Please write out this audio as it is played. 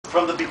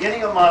From the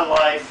beginning of my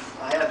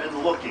life, I have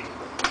been looking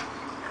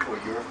for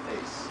your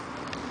face.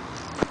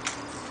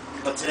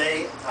 But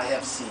today, I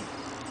have seen.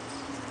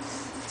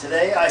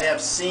 Today, I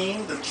have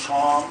seen the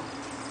charm,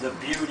 the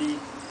beauty,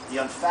 the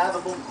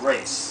unfathomable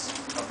grace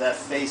of that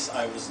face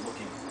I was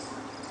looking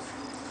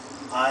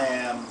for. I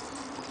am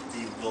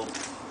bewildered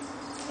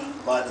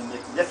by the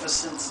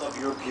magnificence of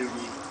your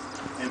beauty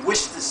and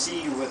wish to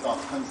see you with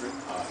 100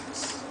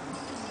 eyes.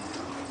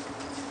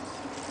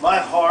 My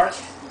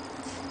heart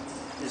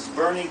is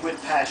burning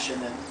with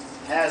passion and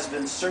has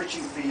been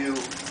searching for you,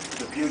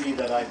 the beauty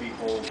that I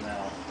behold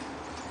now.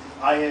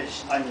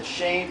 I'm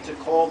ashamed to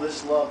call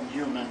this love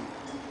human,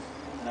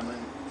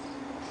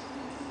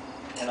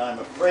 and I'm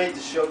afraid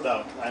to show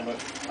that. I'm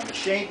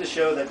ashamed to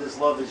show that this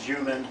love is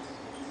human,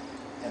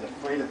 and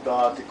afraid of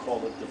God to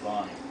call it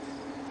divine.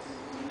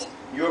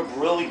 Your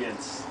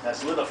brilliance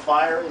has lit a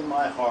fire in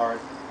my heart,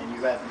 and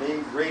you have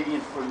made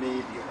radiant for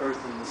me the earth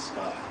and the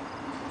sky.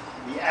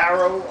 The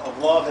arrow of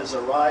love has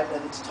arrived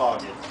at its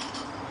target.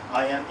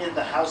 I am in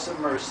the house of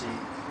mercy,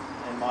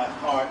 and my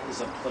heart is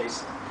a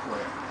place of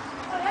prayer.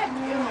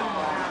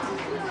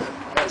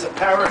 That's a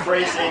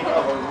paraphrasing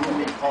of a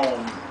Rumi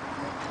poem.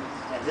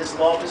 And his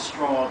love is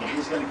strong, and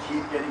he's going to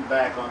keep getting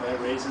back on that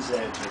razor's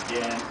edge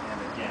again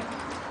and again.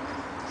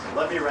 So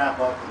let me wrap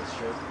up with a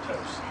short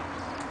toast.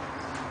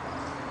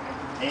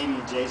 Amy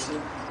and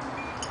Jason,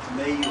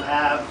 may you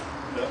have,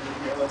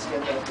 let's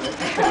get that bit.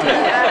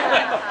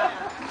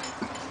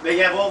 May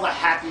you have all the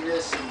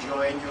happiness and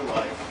joy in your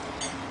life.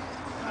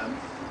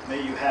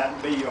 May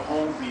your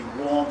home be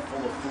warm,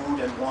 full of food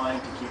and wine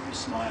to keep you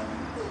smiling.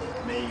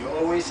 May you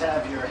always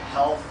have your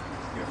health,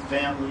 your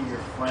family, your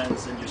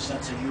friends, and your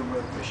sense of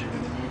humor, because you're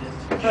going to need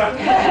it.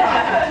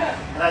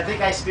 And I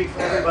think I speak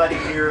for everybody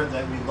here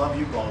that we love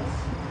you both.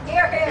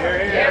 Hear, hear. Hear,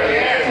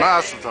 hear, hear.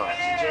 Master time.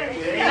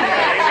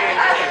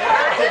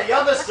 To the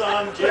other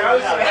son,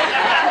 Jerry.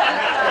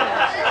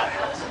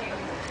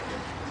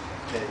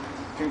 Okay.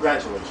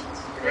 Congratulations.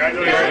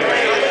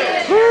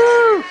 Congratulations.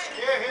 Woo!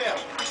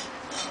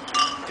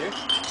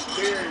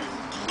 Here.